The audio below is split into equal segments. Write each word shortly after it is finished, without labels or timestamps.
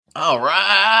All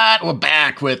right, we're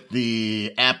back with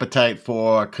the Appetite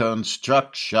for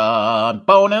Construction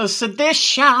bonus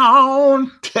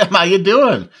edition. Tim, how you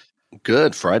doing?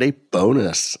 Good. Friday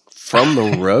bonus from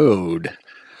the road.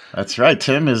 That's right.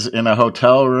 Tim is in a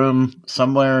hotel room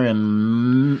somewhere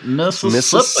in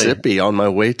Mississippi on my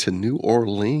way to New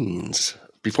Orleans.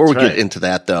 Before we get into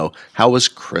that, though, how was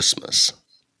Christmas?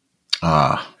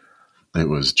 It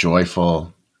was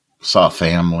joyful. Saw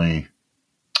family.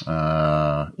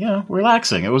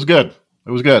 Relaxing. It was good.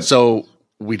 So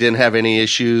we didn't have any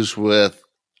issues with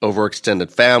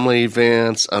overextended family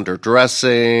events,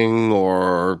 underdressing,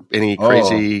 or any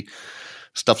crazy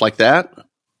stuff like that?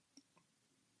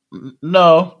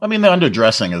 No. I mean, the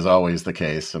underdressing is always the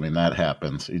case. I mean, that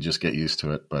happens. You just get used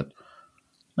to it. But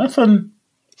nothing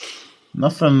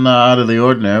out of the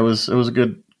ordinary. It was a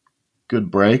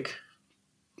good break.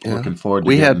 Yeah. Looking forward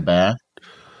to getting back.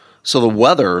 So the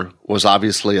weather was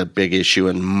obviously a big issue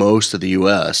in most of the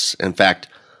U.S. In fact,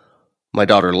 my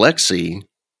daughter Lexi,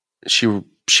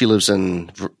 she lives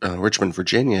in Richmond,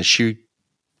 Virginia. She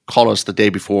called us the day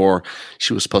before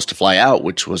she was supposed to fly out,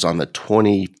 which was on the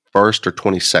 21st or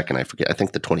 22nd. I forget. I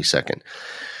think the 22nd.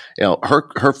 You know,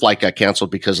 her flight got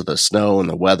canceled because of the snow and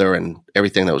the weather and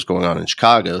everything that was going on in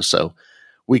Chicago. So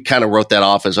we kind of wrote that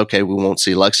off as, okay, we won't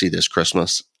see Lexi this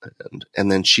Christmas.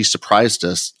 And then she surprised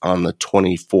us on the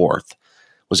 24th,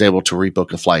 was able to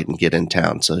rebook a flight and get in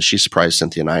town. So she surprised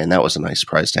Cynthia and I, and that was a nice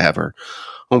surprise to have her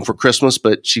home for Christmas.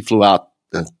 But she flew out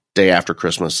the day after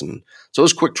Christmas. And so it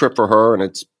was a quick trip for her, and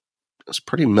it was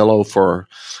pretty mellow for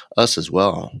us as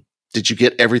well. Did you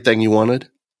get everything you wanted?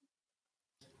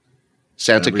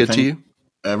 Santa good to you?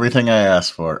 Everything I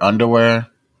asked for. Underwear,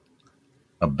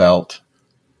 a belt,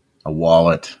 a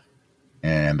wallet,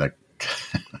 and a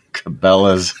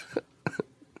Cabela's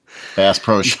Bass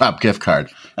Pro Shop gift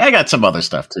card. I got some other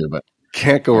stuff too, but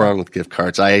can't go wrong with gift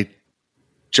cards. I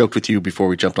joked with you before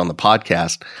we jumped on the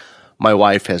podcast. My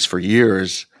wife has for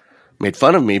years made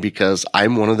fun of me because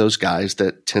I'm one of those guys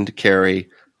that tend to carry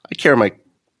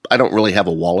I don't really have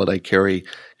a wallet. I carry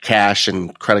cash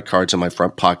and credit cards in my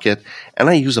front pocket, and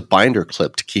I use a binder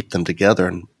clip to keep them together.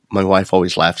 And my wife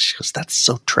always laughs. She goes, "That's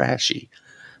so trashy."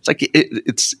 It's like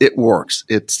it works.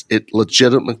 It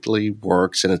legitimately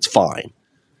works, and it's fine.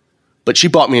 But she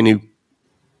bought me a new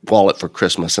wallet for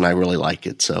Christmas, and I really like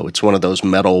it. So it's one of those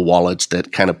metal wallets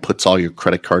that kind of puts all your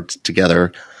credit cards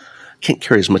together. Can't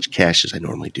carry as much cash as I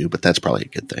normally do, but that's probably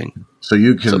a good thing. So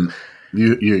you can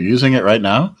you're using it right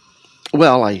now?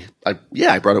 Well, I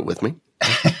brought it with me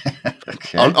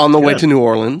okay, on the way to New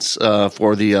Orleans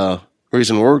for the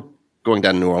reason we're going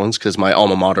down to New Orleans because my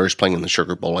alma mater is playing in the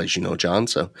Sugar Bowl, as you know, John.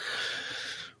 So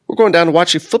we're going down to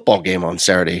watch a football game on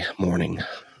Saturday morning.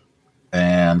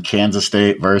 And Kansas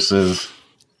State versus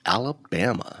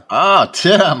Alabama. Oh,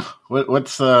 Tim,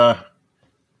 what's your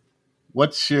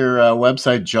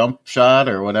website? Jump Shot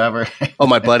or whatever? Oh,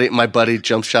 my buddy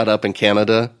Jump Shot up in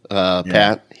Canada.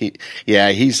 Pat.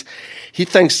 He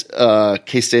thinks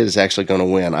K-State is actually going to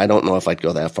win. I don't know if I'd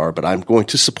go that far, but I'm going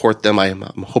to support them. I'm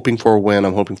hoping for a win.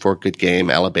 I'm hoping for a good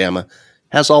game. Alabama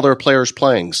has all their players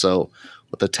playing, so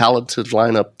with the talented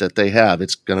lineup that they have,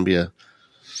 it's going to be a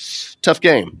tough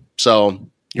game. So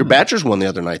your Badgers won the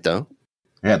other night, though.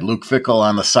 We had Luke Fickell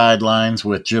on the sidelines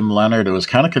with Jim Leonard. It was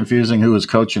kind of confusing who was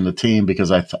coaching the team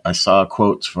because I saw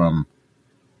quotes from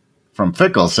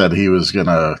Fickell said he was going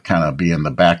to kind of be in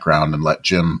the background and let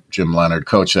Jim Leonard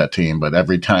coach that team. But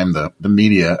every time the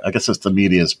media, I guess it's the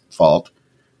media's fault,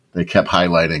 they kept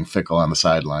highlighting Fickell on the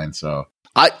sideline. So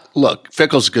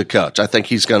Fickell's a good coach. I think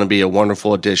he's going to be a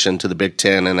wonderful addition to the Big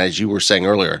Ten. And as you were saying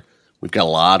earlier, we've got a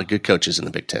lot of good coaches in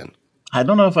the Big Ten. I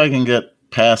don't know if I can get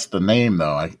past the name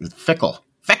though.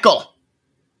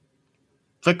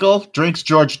 Fickell drinks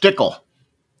George Dickel.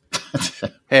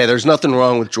 Hey, there's nothing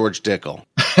wrong with George Dickel.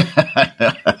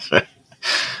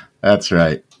 That's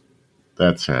right.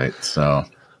 So,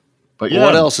 but yeah.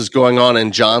 What else is going on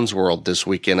in John's world this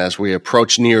weekend as we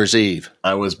approach New Year's Eve?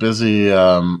 I was busy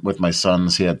with my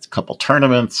sons. He had a couple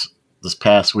tournaments this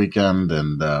past weekend,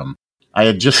 and I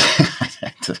had just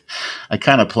I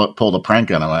kind of pulled a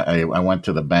prank on him. I went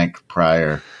to the bank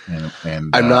prior, and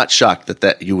I'm not shocked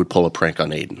that you would pull a prank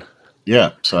on Aiden.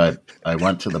 Yeah, so I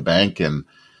went to the bank and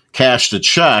cashed a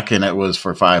check, and it was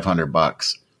for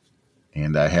 $500,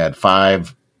 and I had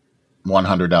 5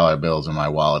 $100 bills in my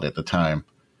wallet at the time.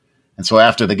 And so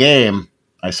after the game,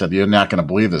 I said, "You're not going to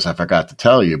believe this. I forgot to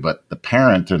tell you, but the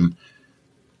parent in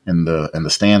the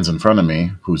stands in front of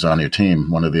me, who's on your team,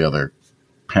 one of the other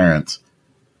parents,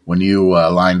 when you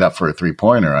lined up for a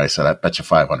 3-pointer, I said, I bet you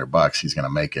 $500 he's going to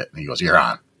make it." And he goes, "You're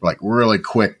on." Like really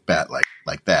quick bet,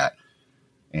 like that.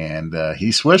 And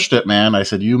he swished it, man. I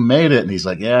said, "You made it." And he's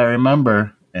like, "Yeah, I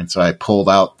remember." And so I pulled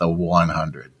out the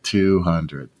 100,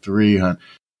 200, 300.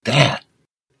 Dad,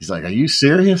 he's like, "Are you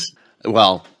serious?"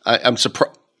 Well, I'm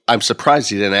surprised. I'm surprised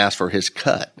he didn't ask for his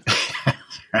cut.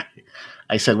 Right.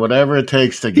 I said, "Whatever it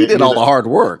takes to get." He did all the hard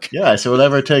work. Yeah, I said,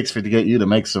 "Whatever it takes to get you to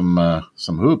make some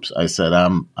hoops." I said,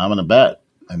 "I'm gonna bet."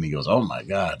 And he goes, "Oh my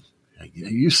God, are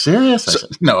you serious?" I said,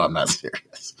 "No, I'm not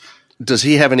serious." Does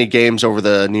he have any games over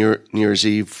the New Year's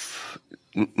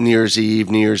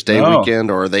Day No. weekend,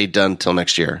 or are they done till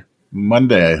next year?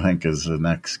 Monday, I think, is the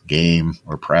next game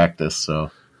or practice.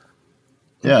 So,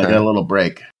 yeah, Okay. I got a little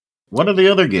break. What are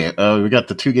the other games? We got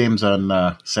the 2 games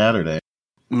on Saturday.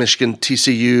 Michigan,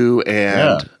 TCU,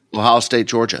 and Ohio State,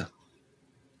 Georgia.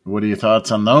 What are your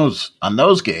thoughts on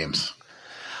those games?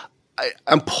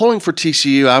 I'm pulling for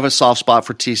TCU. I have a soft spot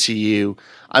for TCU.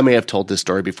 I may have told this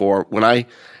story before. When I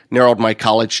narrowed my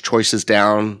college choices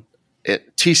down,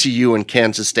 TCU and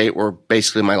Kansas State were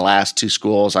basically my last 2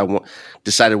 schools. I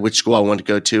decided which school I wanted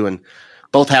to go to, and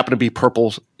both happened to be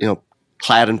purple,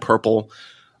 clad in purple.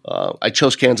 I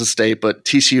chose Kansas State, but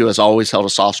TCU has always held a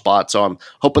soft spot, so I'm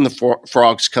hoping the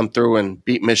Frogs come through and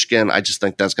beat Michigan. I just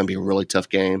think that's going to be a really tough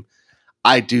game.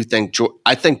 I think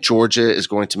Georgia is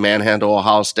going to manhandle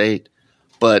Ohio State,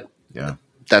 but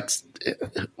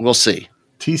we'll see.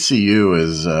 TCU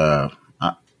is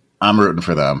I'm rooting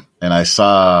for them, and I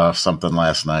saw something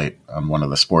last night on one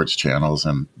of the sports channels,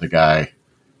 and the guy,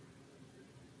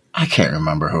 I can't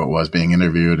remember who it was, being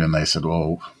interviewed, and they said,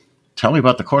 "Well, tell me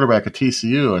about the quarterback at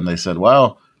TCU," and they said,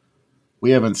 "Well,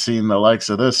 we haven't seen the likes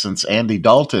of this since Andy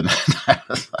Dalton." I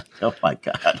was like, "Oh my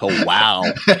God!" Oh wow!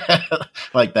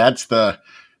 Like that's the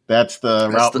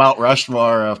Mount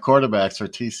Rushmore of quarterbacks for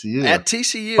TCU. At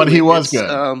TCU, but he was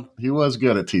good. He was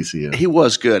good at TCU. He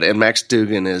was good, and Max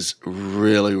Duggan is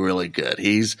really, really good.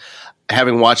 He's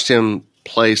having watched him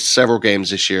play several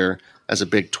games this year as a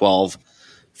Big 12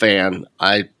 fan.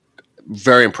 I'm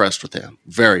very impressed with him.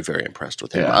 Very, very impressed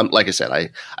with him. Yeah. Like I said,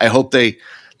 I hope they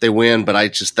win, but I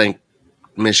just think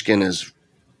Michigan is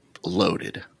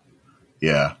loaded.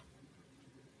 Yeah.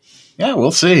 Yeah,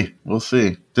 we'll see. We'll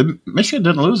see. Michigan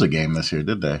didn't lose a game this year,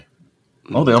 did they?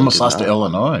 Oh, they almost lost to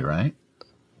Illinois, right?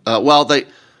 Well, they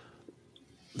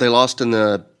lost in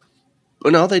the.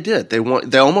 No, they did. They won.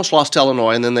 They almost lost to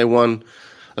Illinois, and then they won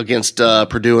against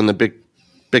Purdue in the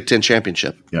Big Ten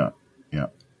championship. Yeah.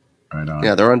 Right on.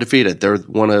 Yeah, they're undefeated. They're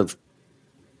one of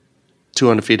 2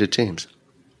 undefeated teams.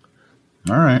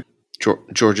 All right.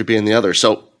 Georgia being the other.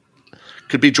 So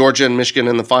could be Georgia and Michigan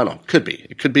in the final. Could be.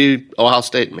 It could be Ohio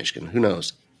State and Michigan. Who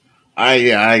knows?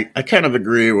 I kind of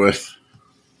agree with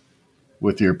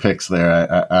your picks there.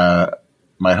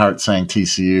 My heart's saying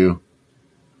TCU.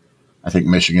 I think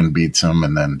Michigan beats them,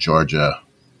 and then Georgia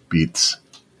beats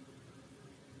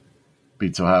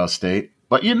Ohio State.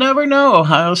 But you never know.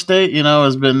 Ohio State,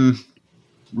 has been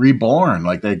reborn.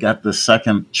 Like they got the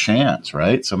second chance,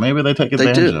 right? So maybe they take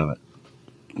advantage of it.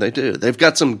 They do. They've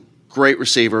got some great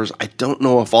receivers. I don't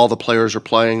know if all the players are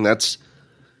playing. That's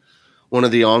one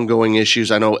of the ongoing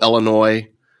issues. I know Illinois,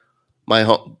 my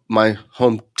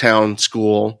hometown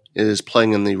school, is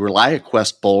playing in the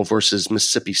ReliaQuest Bowl versus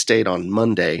Mississippi State on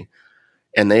Monday.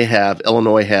 And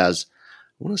Illinois has,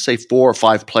 I want to say 4 or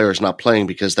 5 players not playing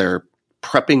because they're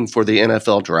prepping for the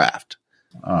NFL draft.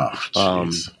 Oh,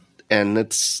 jeez. And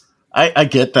it's I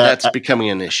get that. That's becoming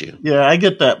an issue. Yeah, I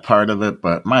get that part of it,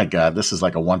 but my God, this is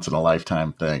like a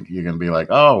once-in-a-lifetime thing. You're going to be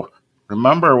like, oh,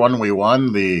 remember when we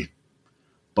won the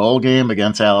bowl game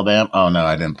against Alabama? Oh, no,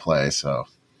 I didn't play, so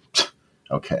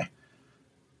okay.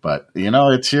 But,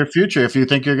 it's your future. If you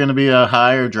think you're going to be a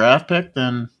higher draft pick,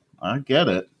 then I get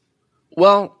it.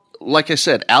 Well, like I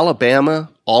said, Alabama,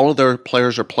 all of their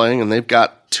players are playing, and they've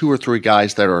got 2 or 3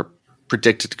 guys that are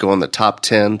predicted to go in the top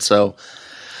 10. So,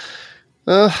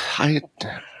 to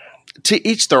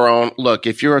each their own. Look,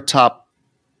 if you're a top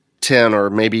 10 or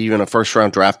maybe even a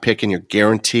first-round draft pick and you're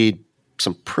guaranteed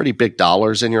some pretty big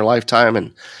dollars in your lifetime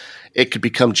and it could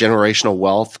become generational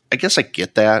wealth, I guess I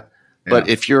get that. Yeah. But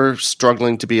if you're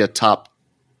struggling to be a top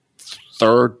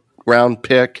 3rd-round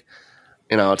pick,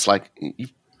 it's like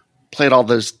you've played all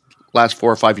those last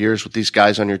 4 or 5 years with these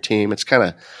guys on your team. It's kind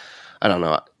of, I don't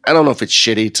know. I don't know if it's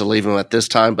shitty to leave them at this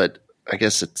time, but I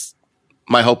guess it's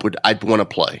my hope I'd want to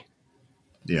play.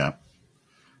 Yeah.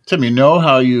 Tim, you know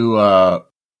how you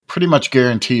pretty much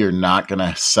guarantee you're not going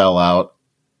to sell out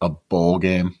a bowl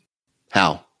game?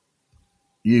 How?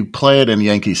 You play it in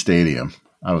Yankee Stadium.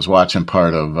 I was watching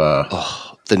part of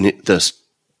the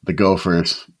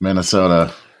Gophers,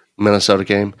 Minnesota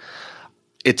game.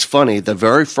 It's funny. The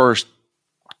very first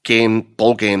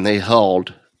bowl game they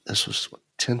held, this was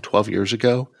 10, 12 years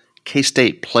ago,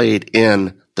 K-State played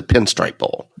in the Pinstripe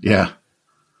Bowl. Yeah.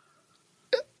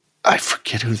 I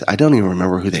forget I don't even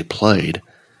remember who they played.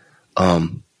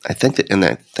 I think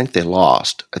they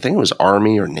lost. I think it was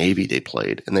Army or Navy they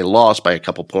played, and they lost by a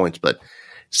couple points. But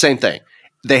same thing.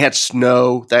 They had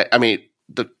snow.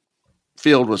 The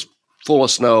field was full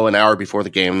of snow an hour before the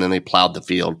game, and then they plowed the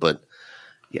field. But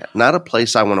yeah, not a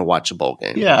place I want to watch a bowl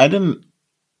game. Yeah, I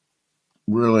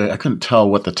couldn't tell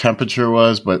what the temperature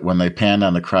was, but when they panned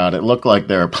on the crowd, it looked like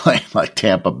they were playing like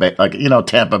Tampa Bay,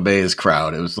 Tampa Bay's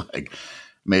crowd. It was like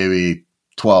maybe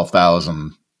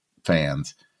 12,000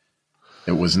 fans.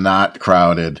 It was not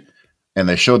crowded, and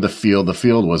they showed the field. The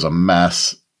field was a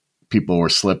mess. People were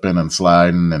slipping and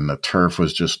sliding, and the turf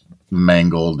was just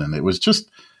mangled, and it was just,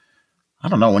 I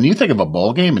don't know. When you think of a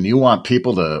bowl game and you want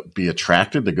people to be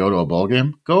attracted to go to a bowl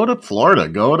game, go to Florida,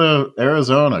 go to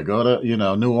Arizona, go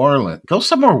to, New Orleans, go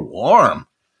somewhere warm.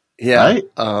 Yeah.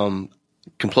 Right?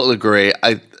 Completely agree.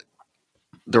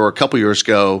 There were a couple years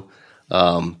ago,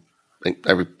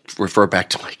 I refer back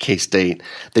to my K-State.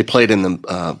 They played in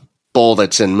the bowl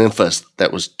that's in Memphis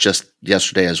that was just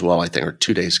yesterday as well, I think, or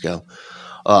 2 days ago,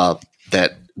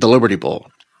 that the Liberty Bowl.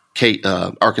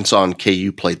 Arkansas and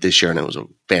KU played this year, and it was a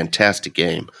fantastic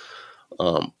game.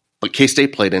 But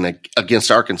K-State played against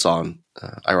Arkansas,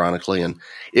 ironically, and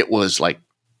it was like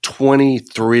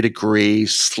 23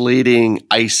 degrees, sleeting,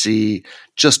 icy,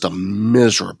 just a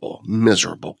miserable,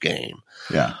 miserable game.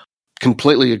 Yeah.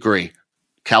 Completely agree.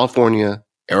 California,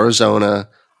 Arizona,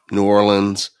 New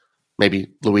Orleans, maybe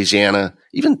Louisiana,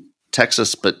 even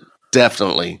Texas, but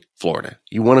definitely Florida.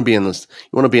 You want to be in this.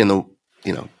 You want to be in the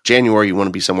January. You want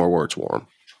to be somewhere where it's warm.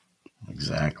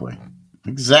 Exactly,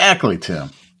 Tim.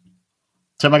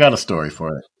 Tim, I got a story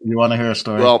for it. You want to hear a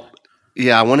story? Well,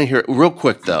 yeah, I want to hear it real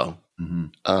quick though.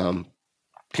 Mm-hmm.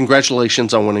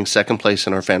 Congratulations on winning second place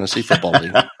in our fantasy football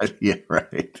league. Yeah,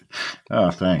 right. Oh,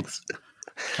 thanks.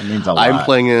 That means a lot. I'm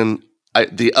playing in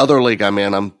the other league I'm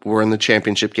in. We're in the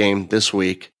championship game this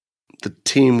week. The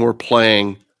team we're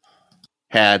playing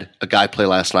had a guy play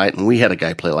last night, and we had a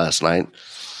guy play last night.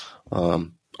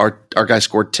 Our guy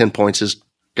scored 10 points. His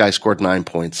guy scored 9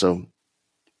 points. So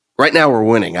right now we're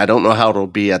winning. I don't know how it'll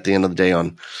be at the end of the day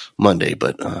on Monday,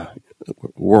 but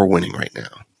we're winning right now.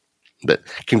 But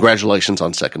congratulations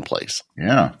on second place.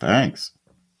 Yeah, thanks.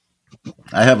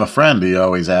 I have a friend. He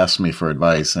always asks me for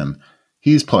advice, and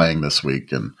he's playing this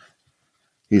week. And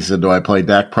he said, do I play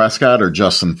Dak Prescott or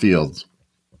Justin Fields?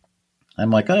 I'm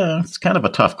like, it's kind of a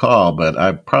tough call, but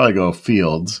I'd probably go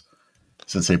Fields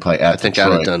since they play at Detroit.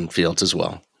 I'd have done Fields as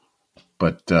well.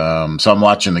 But so I'm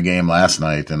watching the game last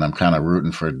night, and I'm kind of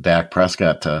rooting for Dak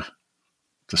Prescott to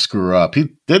screw up. He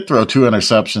did throw 2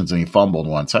 interceptions, and he fumbled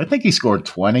one. So I think he scored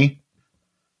 20,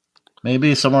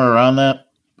 maybe somewhere around that.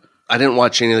 I didn't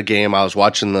watch any of the game. I was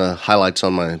watching the highlights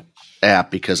on my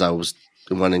app because I was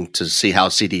wanting to see how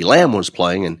CeeDee Lamb was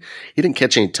playing, and he didn't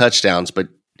catch any touchdowns, but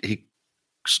he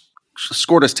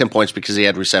scored us 10 points because he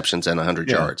had receptions and 100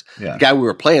 yards. Yeah. The guy we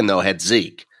were playing, though, had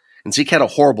Zeke. And Zeke had a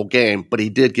horrible game, but he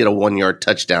did get a 1-yard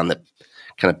touchdown that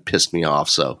kind of pissed me off.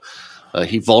 So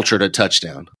he vultured a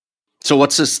touchdown. So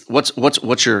what's this?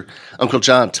 What's your Uncle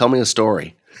John? Tell me a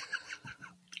story.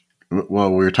 Well,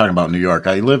 we were talking about New York.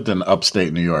 I lived in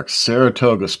upstate New York,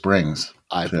 Saratoga Springs.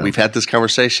 We've had this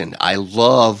conversation. I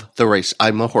love the race.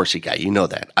 I'm a horsey guy. You know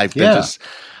that. I've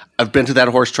been to that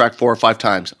horse track 4 or 5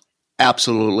 times.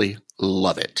 Absolutely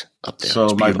love it up there. So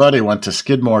my buddy went to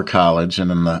Skidmore College,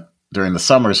 and during the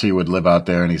summers he would live out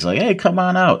there, and he's like, hey, come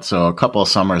on out. So a couple of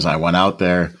summers I went out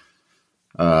there.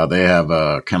 They have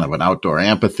a kind of an outdoor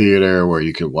amphitheater where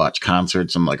you could watch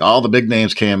concerts, and like all the big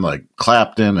names came, like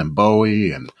Clapton and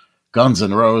Bowie and Guns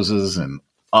N' Roses, and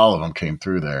all of them came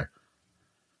through there.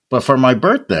 But for my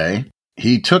birthday,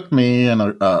 he took me and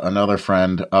another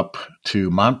friend up to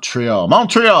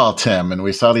Montreal, Tim, and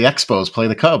we saw the Expos play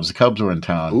the Cubs. The Cubs were in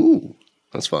town. Ooh,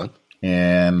 that's fun.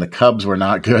 And the Cubs were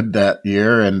not good that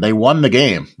year, and they won the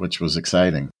game, which was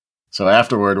exciting. So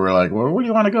afterward, we're like, well, where do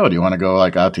you want to go? Do you want to go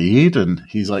like out to eat? And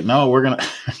he's like, no, we're going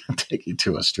to take you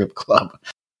to a strip club.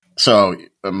 So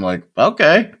I'm like,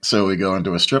 okay. So we go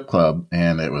into a strip club,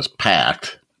 and it was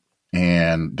packed.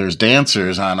 And there's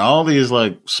dancers on all these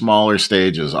like smaller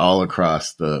stages all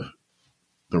across the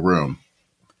room.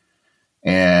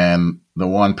 And the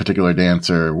one particular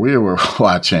dancer we were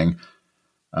watching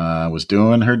was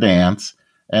doing her dance.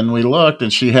 And we looked,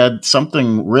 and she had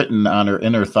something written on her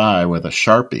inner thigh with a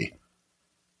Sharpie.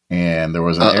 And there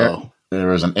was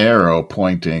an arrow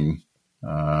pointing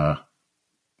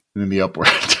in the upward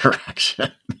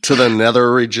direction to the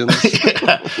nether regions.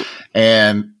 Yeah.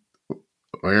 And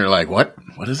we were like, what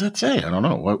does that say? I don't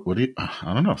know. What do you,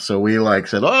 I don't know. So we like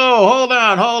said, oh, hold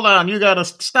on. You got to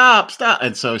stop.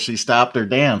 And so she stopped her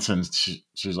dance and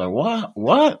she's like,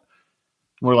 what?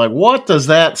 We're like, what does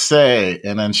that say?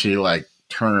 And then she like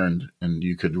turned and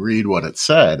you could read what it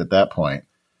said at that point.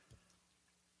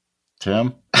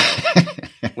 Tim?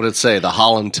 What did it say? The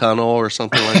Holland Tunnel or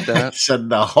something like that? It said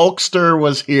the Hulkster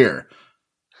was here.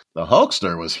 The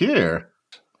Hulkster was here?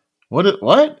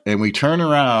 What? And we turn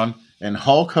around and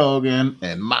Hulk Hogan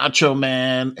and Macho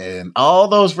Man and all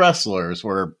those wrestlers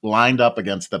were lined up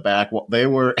against the back. They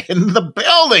were in the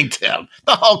building, Tim.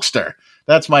 The Hulkster.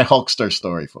 That's my Hulkster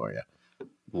story for you.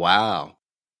 Wow.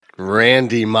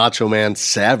 Randy Macho Man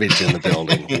Savage in the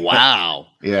building. Wow.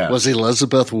 Yeah. Was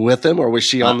Elizabeth with him or was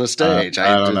she on the stage?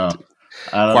 I don't know.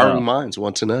 Inquiring minds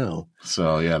want to know.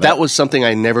 So, yeah. That was something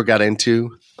I never got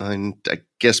into. And I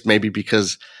guess maybe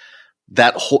because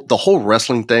the whole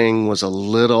wrestling thing was a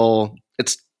little,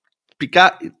 it's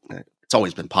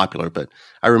always been popular, but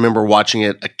I remember watching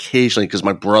it occasionally because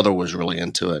my brother was really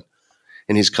into it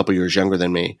and he's a couple years younger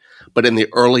than me. But in the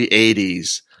early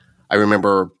 80s, I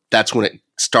remember that's when it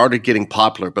started getting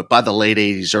popular. But by the late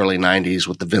 80s, early 90s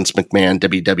with the Vince McMahon,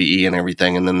 WWE and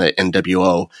everything, and then the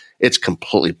NWO, it's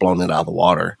completely blown it out of the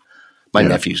water. My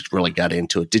nephews really got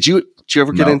into it. Did you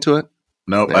ever get into it?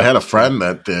 Nope. Yeah. I had a friend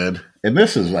that did. And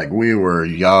this is like we were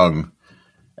young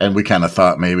and we kind of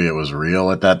thought maybe it was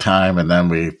real at that time. And then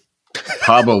we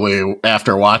probably,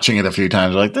 after watching it a few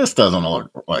times, like, this doesn't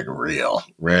look like real,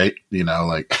 right? You know,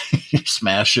 like you're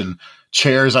smashing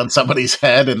chairs on somebody's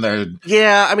head and they're.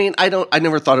 Yeah. I mean, I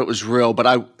never thought it was real,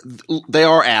 but they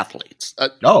are athletes.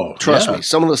 Trust me.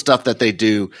 Some of the stuff that they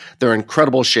do, they're in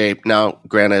incredible shape. Now,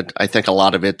 granted, I think a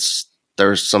lot of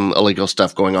there's some illegal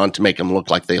stuff going on to make them look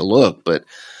like they look, but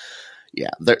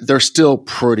yeah, they're still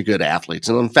pretty good athletes.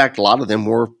 And in fact, a lot of them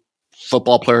were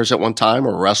football players at one time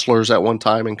or wrestlers at one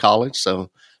time in college.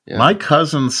 So yeah. My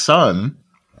cousin's son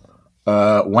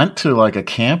went to like a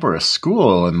camp or a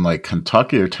school in like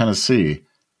Kentucky or Tennessee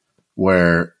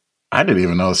where I didn't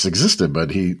even know this existed,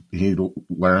 but he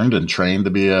learned and trained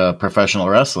to be a professional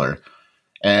wrestler.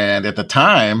 And at the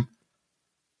time,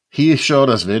 he showed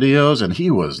us videos and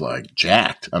he was like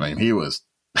jacked. I mean, he was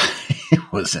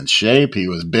in shape. He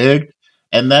was big.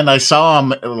 And then I saw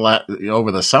him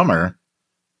over the summer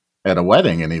at a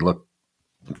wedding and he looked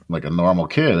like a normal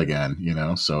kid again, you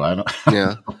know? So I don't.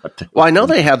 Yeah. Well, I know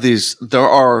they have there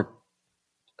are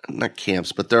not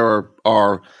camps, but there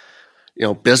are,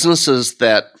 businesses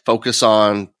that focus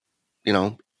on,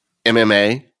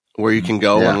 MMA where you can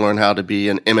go and learn how to be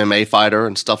an MMA fighter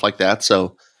and stuff like that.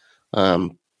 So,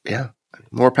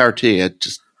 more power to you.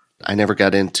 I never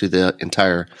got into the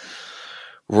entire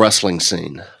wrestling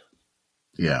scene.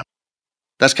 Yeah.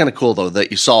 That's kind of cool, though,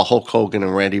 that you saw Hulk Hogan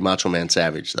and Randy Macho Man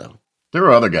Savage, though. There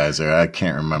were other guys there. I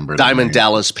can't remember. Diamond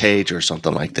Dallas Page or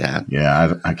something like that.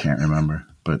 Yeah, I can't remember.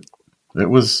 But it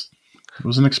was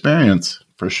an experience,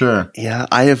 for sure. Yeah,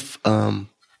 I've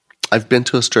been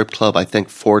to a strip club, I think,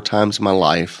 4 times in my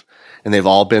life, and they've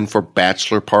all been for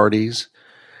bachelor parties.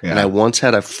 Yeah. And I once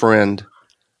had a friend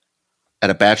at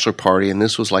a bachelor party, and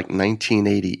this was like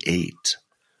 1988.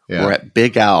 Yeah. We're at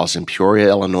Big Al's in Peoria,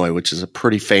 Illinois, which is a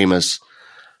pretty famous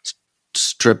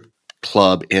strip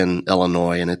club in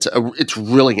Illinois, and it's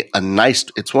really a nice.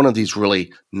 It's one of these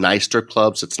really nice strip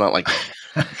clubs. It's not like.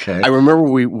 Okay. I remember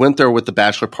we went there with the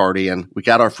bachelor party, and we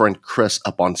got our friend Chris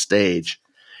up on stage,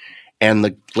 and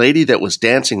the lady that was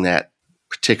dancing that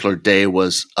particular day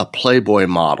was a Playboy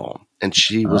model, and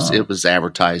she was. It was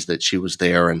advertised that she was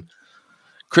there, and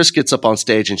Chris gets up on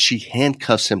stage, and she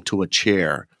handcuffs him to a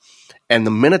chair. And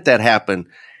the minute that happened,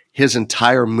 his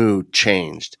entire mood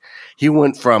changed. He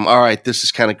went from, all right, this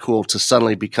is kind of cool, to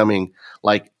suddenly becoming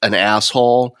like an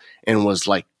asshole and was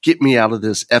like, get me out of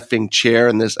this effing chair.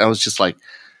 And I was just like,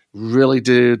 really,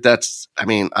 dude?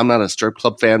 I'm not a strip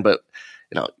club fan, but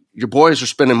your boys are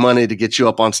spending money to get you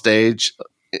up on stage.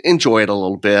 Enjoy it a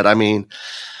little bit. I mean,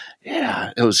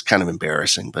 yeah, it was kind of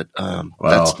embarrassing, but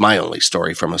that's my only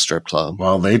story from a strip club.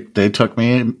 Well, they took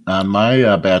me on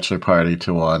my bachelor party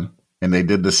to one. And they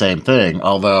did the same thing,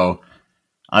 although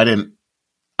I didn't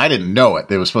know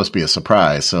it. It was supposed to be a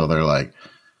surprise. So they're like,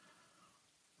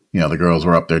 the girls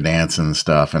were up there dancing and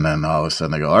stuff. And then all of a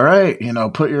sudden they go, all right,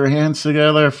 put your hands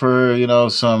together for,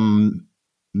 some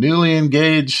newly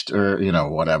engaged or,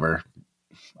 whatever,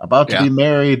 about to be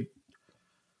married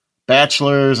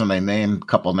bachelors. And they name a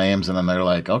couple names. And then they're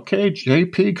like, okay,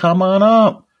 JP, come on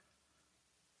up.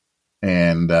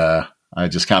 And, I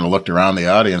just kind of looked around the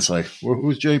audience like,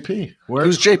 who's JP?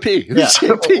 Who's JP? Who's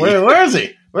JP? Where is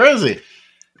he? Where is he?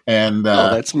 And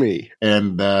that's me.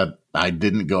 And I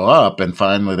didn't go up. And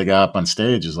finally the guy up on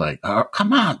stage is like, oh,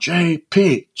 come on,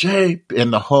 JP, JP.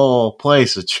 And the whole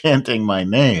place is chanting my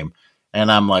name.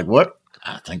 And I'm like, what?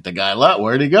 I think the guy left.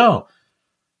 Where'd he go?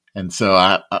 And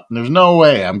so there's no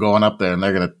way I'm going up there and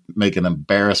they're going to make an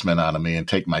embarrassment out of me and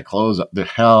take my clothes up. The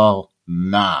hell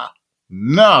nah.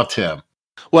 No, Tim.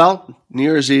 Well, New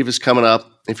Year's Eve is coming up.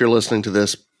 If you're listening to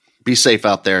this, be safe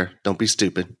out there. Don't be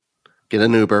stupid. Get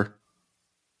an Uber.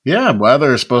 Yeah,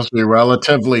 weather is supposed to be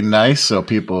relatively nice, so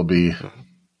people will be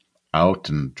out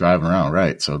and driving around,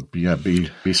 right? So yeah, be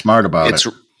smart about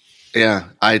it. Yeah,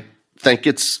 I think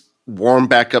it's warm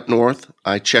back up north.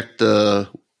 I checked the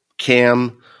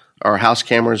our house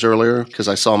cameras earlier because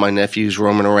I saw my nephews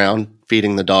roaming around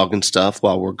feeding the dog and stuff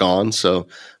while we're gone. So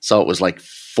it was like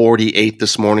 48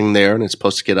 this morning there, and it's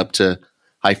supposed to get up to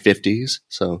high 50s.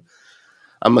 So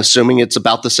I'm assuming it's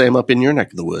about the same up in your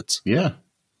neck of the woods. Yeah,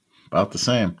 about the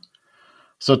same.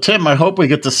 So, Tim, I hope we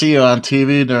get to see you on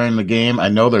TV during the game. I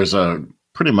know there's a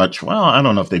pretty much, well, I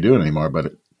don't know if they do it anymore, but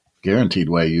a guaranteed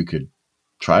way you could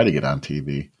try to get on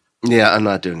TV. Yeah, I'm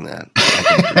not doing that.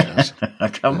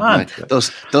 Come on.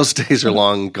 Those days are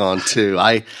long gone too.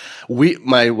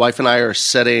 My wife and I are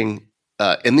sitting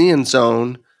in the end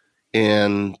zone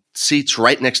in seats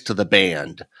right next to the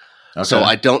band. Okay. So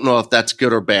I don't know if that's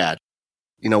good or bad.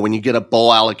 You know, when you get a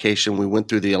bowl allocation, we went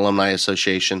through the Alumni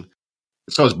Association.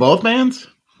 So it's both bands?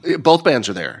 Both bands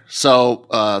are there. So,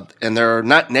 and they're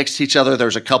not next to each other.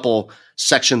 There's a couple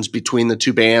sections between the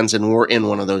two bands, and we're in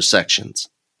one of those sections.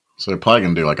 So they're probably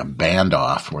going to do like a band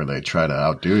off where they try to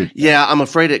outdo each. Yeah, I'm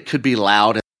afraid it could be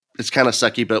loud. It's kind of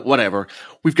sucky, but whatever.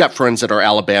 We've got friends that are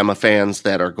Alabama fans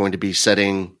that are going to be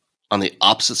sitting on the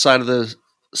opposite side of the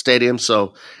stadium.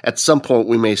 So at some point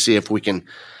we may see if we can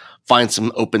find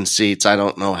some open seats. I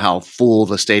don't know how full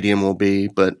the stadium will be,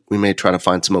 but we may try to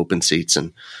find some open seats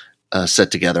and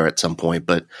sit together at some point.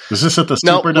 But is this at the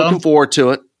Superdome? No, looking forward to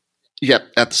it. Yep,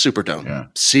 at the Superdome. Yeah.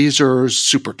 Caesars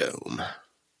Superdome.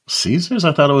 Caesars?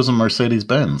 I thought it was a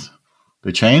Mercedes-Benz.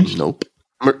 They changed? Nope.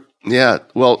 Yeah,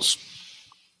 well,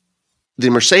 the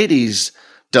Mercedes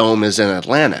Dome is in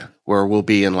Atlanta, where we'll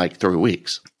be in like 3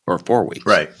 weeks or 4 weeks.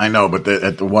 Right. I know, but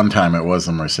at the one time it was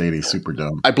a Mercedes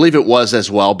Superdome. I believe it was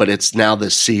as well, but it's now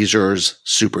the Caesars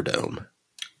Superdome.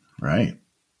 Right.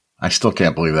 I still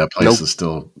can't believe that place is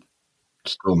still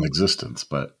in existence.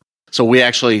 But so we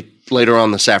actually, later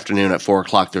on this afternoon at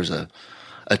 4:00, there's a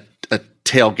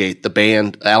tailgate, the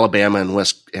band Alabama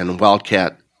and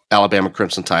Wildcat, Alabama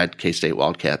Crimson Tide, K-State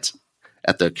Wildcats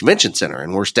at the convention center.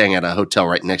 And we're staying at a hotel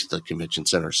right next to the convention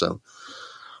center. So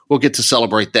we'll get to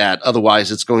celebrate that.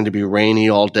 Otherwise, it's going to be rainy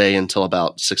all day until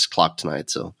about 6:00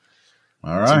 tonight. So,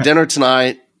 all right. Some dinner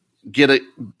tonight, get it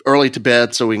early to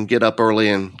bed so we can get up early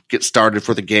and get started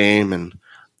for the game. And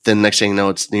then next thing you know,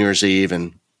 it's New Year's Eve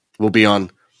and we'll be in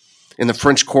the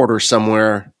French Quarter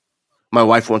somewhere. My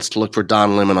wife wants to look for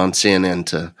Don Lemon on CNN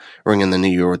to ring in the new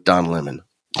year with Don Lemon.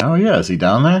 Oh, yeah. Is he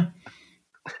down there?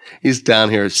 He's down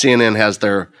here. CNN has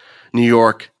their New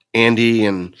York, Andy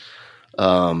and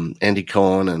Andy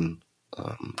Cohen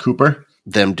and Cooper.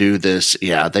 Them do this.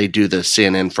 Yeah, they do the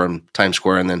CNN from Times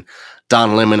Square, and then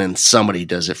Don Lemon and somebody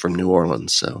does it from New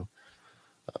Orleans. So,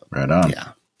 right on.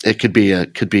 Yeah, it could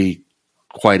be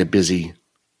quite a busy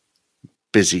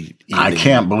evening. I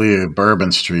can't believe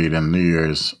Bourbon Street and New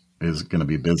Year's is going to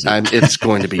be busy. It's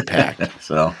going to be packed.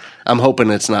 So I'm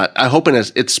hoping it's not. I'm hoping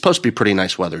it's supposed to be pretty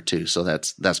nice weather too. So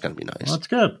that's going to be nice. Well, that's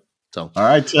good. So all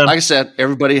right, Tim. Like I said,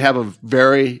 everybody have a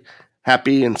very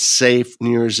happy and safe New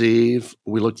Year's Eve.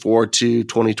 We look forward to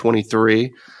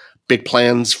 2023. Big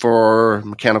plans for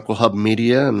Mechanical Hub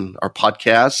Media and our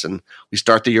podcasts, and we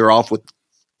start the year off with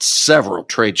several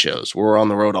trade shows. We're on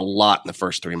the road a lot in the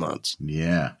first 3 months.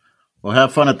 Yeah. Well,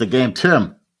 have fun at the game,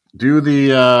 Tim. Do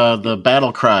the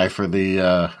battle cry for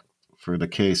the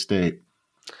K-State.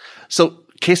 So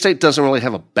K-State doesn't really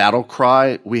have a battle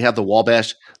cry. We have the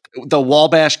Wabash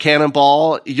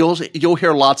Cannonball. You'll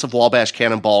hear lots of Wabash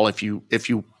Cannonball if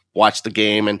you watch the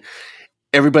game, and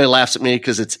everybody laughs at me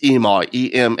because it's EMAW,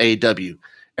 EMAW.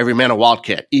 Every man a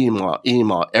Wildcat, EMAW,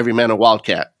 EMAW. Every man a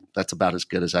Wildcat. That's about as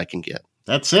good as I can get.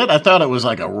 That's it? I thought it was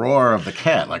like a roar of the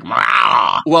cat, like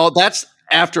Mah! Well, that's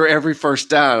after every first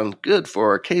down. Good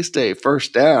for a K-State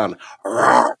first down.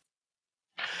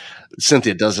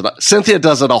 Cynthia does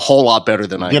it a whole lot better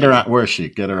than I do. Get her on. Where is she?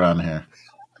 Get her on here.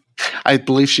 I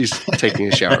believe she's taking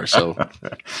a shower. So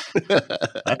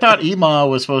I thought Ema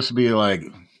was supposed to be like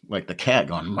the cat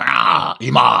going Mah!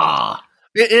 Ema.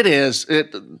 It is.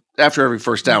 After every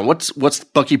first down. What's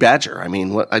Bucky Badger? I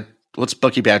mean, what's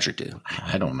Bucky Badger do?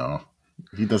 I don't know.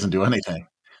 He doesn't do anything.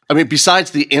 I mean,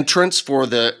 besides the entrance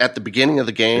at the beginning of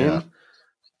the game,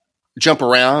 jump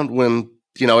around when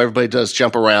everybody does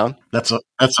jump around. That's a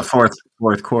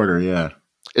fourth quarter. Yeah.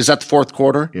 Is that the fourth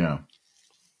quarter? Yeah.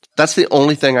 That's the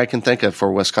only thing I can think of for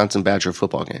a Wisconsin Badger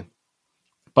football game.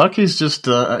 Bucky's just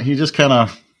he just kind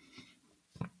of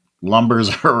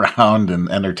lumbers around and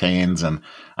entertains, and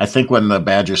I think when the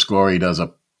Badger score, he does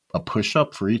a push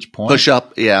up for each point. Push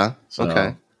up, yeah. So,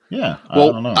 okay. Yeah. Well,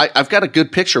 I don't know. I've got a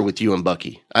good picture with you and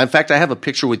Bucky. In fact, I have a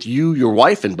picture with you, your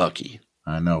wife, and Bucky.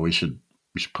 I know. We should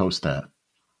post that.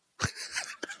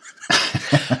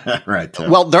 Right. Tim.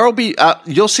 Well, there'll be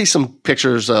you'll see some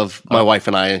pictures of my wife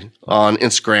and I on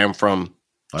Instagram from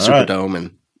Superdome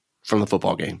and from the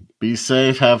football game. Be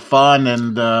safe, have fun,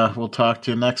 and we'll talk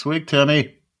to you next week,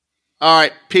 Timmy. All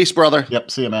right. Peace, brother.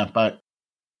 Yep. See you, man. Bye.